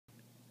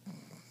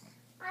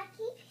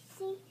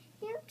see,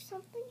 here's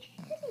something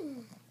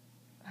hidden.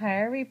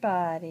 Hi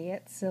everybody,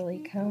 it's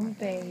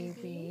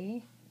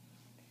SillyConeBaby.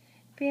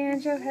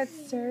 Banjo had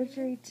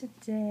surgery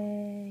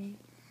today.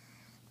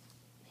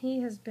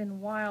 He has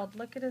been wild.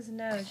 Look at his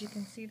nose. You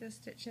can see the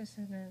stitches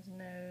in his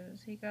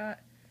nose. He got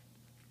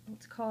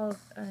what's called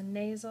a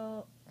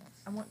nasal,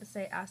 I want to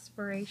say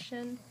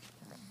aspiration,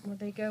 where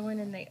they go in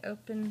and they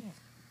open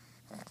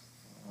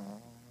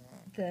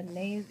the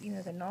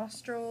the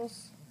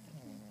nostrils,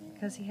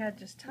 because he had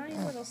just tiny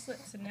little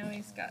slits and now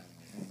he's got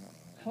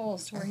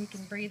holes where he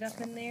can breathe up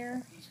in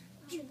there,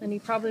 and he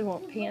probably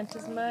won't pant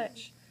as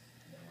much.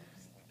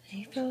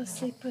 He fell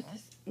asleep with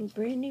this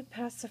brand new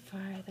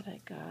pacifier that I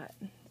got.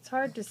 It's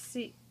hard to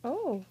see.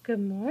 Oh, good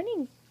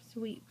morning,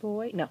 sweet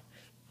boy. No,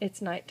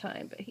 it's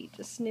nighttime, but he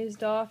just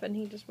snoozed off and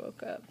he just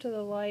woke up to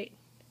the light.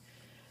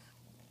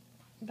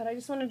 But I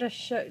just wanted to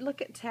show,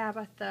 look at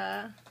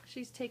Tabitha.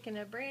 She's taking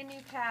a brand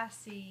new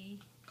passy.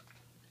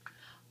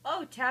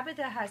 Oh,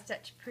 Tabitha has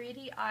such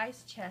pretty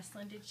eyes,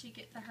 Cheslin. Did she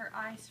get her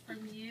eyes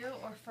from you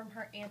or from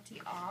her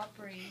Auntie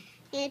Aubrey?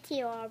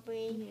 Auntie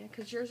Aubrey. Yeah,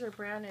 because yours are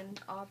brown and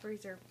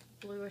Aubrey's are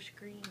bluish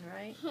green,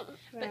 right? Right.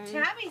 But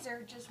Tabby's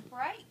are just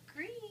bright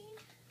green.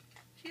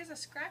 She has a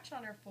scratch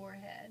on her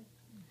forehead.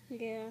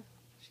 Yeah.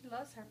 She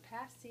loves her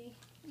passy.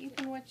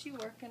 Ethan, what you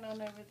working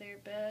on over there,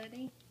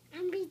 buddy?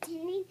 I'm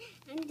doing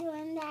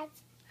that.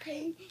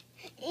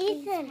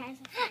 Ethan has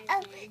a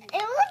it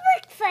would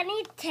look funny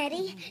if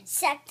Teddy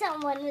sucked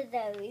on one of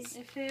those.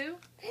 If who?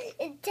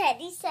 If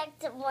Teddy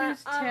sucked on one.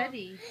 Who's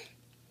Teddy?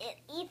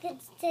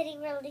 Ethan's Teddy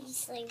really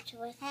sleeps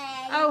with.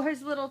 Hey. Oh,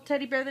 his little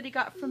teddy bear that he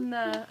got from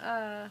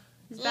the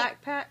his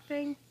backpack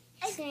thing?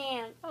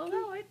 Sam. Oh,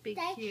 that would be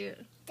cute.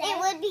 It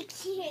would be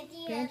cute.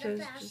 Banjo's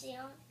just...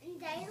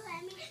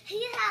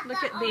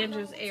 Look at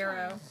Banjo's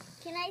arrow.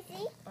 Can I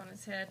see? On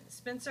his head.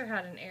 Spencer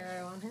had an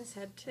arrow on his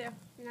head too.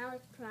 Now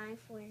it's crying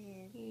for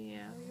him.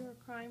 Yeah, we were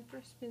crying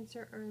for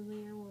Spencer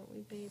earlier, weren't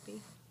we,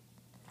 baby?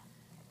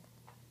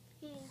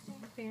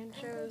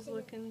 Banjo's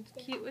looking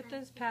cute with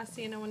his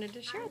passy, and I wanted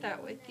to share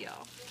that with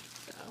y'all.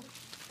 So,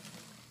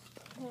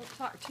 we'll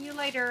talk to you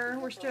later.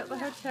 We're still at the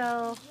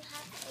hotel.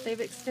 They've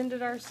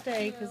extended our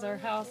stay because our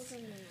house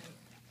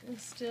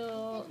is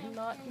still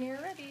not near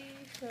ready.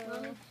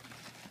 So,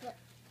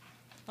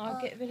 I'll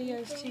get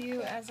videos to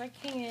you as I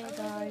can,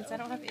 guys. I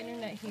don't have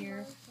internet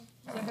here,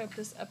 so I hope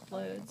this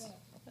uploads.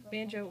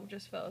 Banjo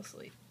just fell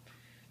asleep,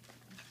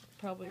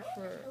 probably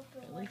for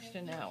at least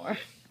an hour.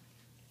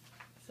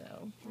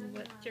 So, we'll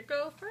let you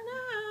go for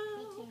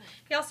now.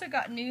 He also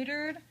got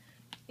neutered,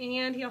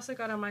 and he also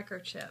got a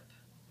microchip.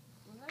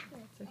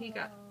 So he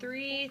got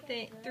three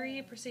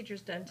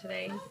procedures done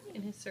today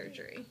in his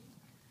surgery.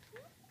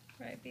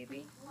 Right,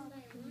 baby?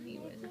 He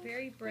was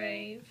very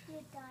brave.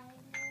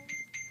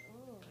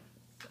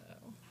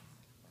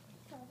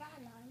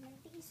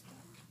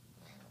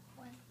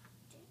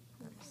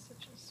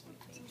 Such a sweet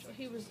angel.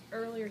 He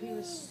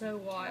was so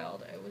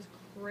wild. It was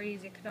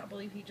crazy. I could not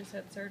believe he just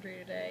had surgery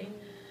today.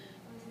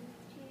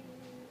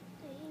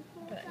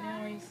 But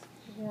now he's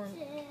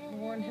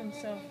worn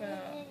himself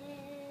out.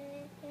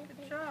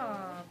 Good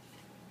job.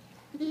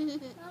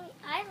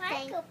 I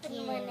like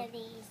opening one of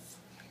these.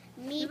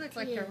 Me You look too.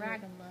 like a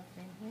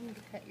ragamuffin. You need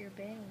to cut your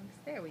bangs.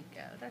 There we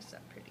go. That's a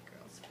pretty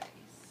girl's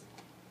face.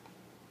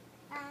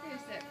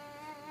 Here's that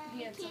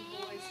handsome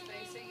boy's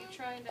face. Are you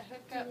trying to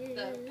hook up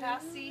the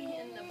passy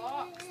in the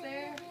box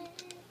there?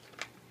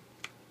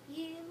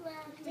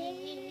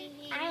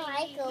 I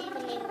like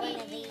opening one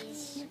of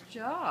these. Good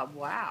job.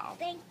 Wow.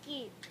 Thank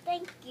you.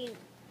 Thank you.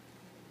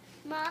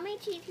 Mommy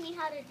teach me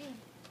how to do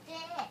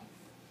this.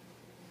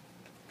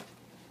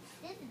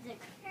 This is a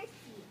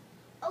curtsy.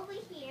 Over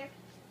here.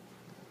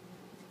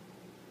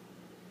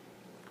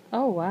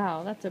 Oh,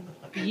 wow. That's a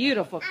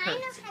beautiful I know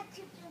curtsy. how to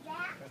do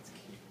that. That's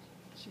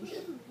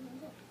cute.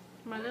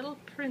 My little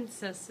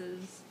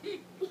princesses.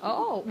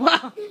 Oh,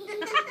 wow.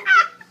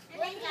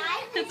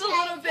 It's a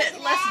little bit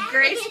less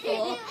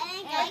graceful.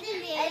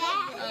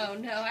 Oh,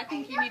 no. I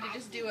think you need to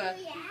just do a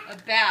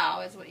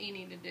bow is what you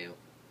need to do.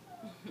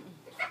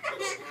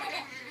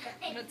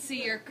 Let's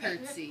see your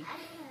curtsy.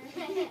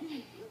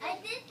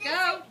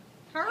 Go.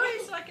 Hurry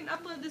so I can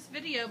upload this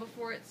video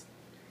before it's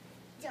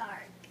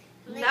Dark.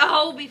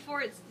 No,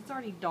 before it's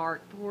already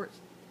dark. Before it's...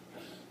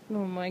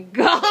 Oh my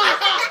god.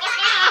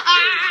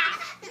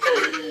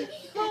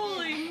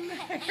 Holy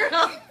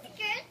mackerel.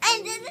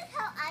 And this is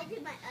how I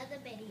did my other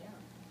video.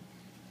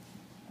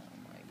 Oh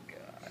my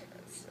god.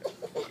 That's so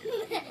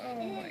cute. Oh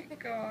my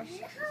gosh.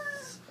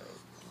 So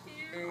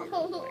cute.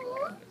 Oh my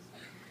goodness.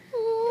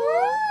 Oh,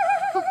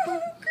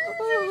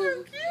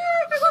 so cute.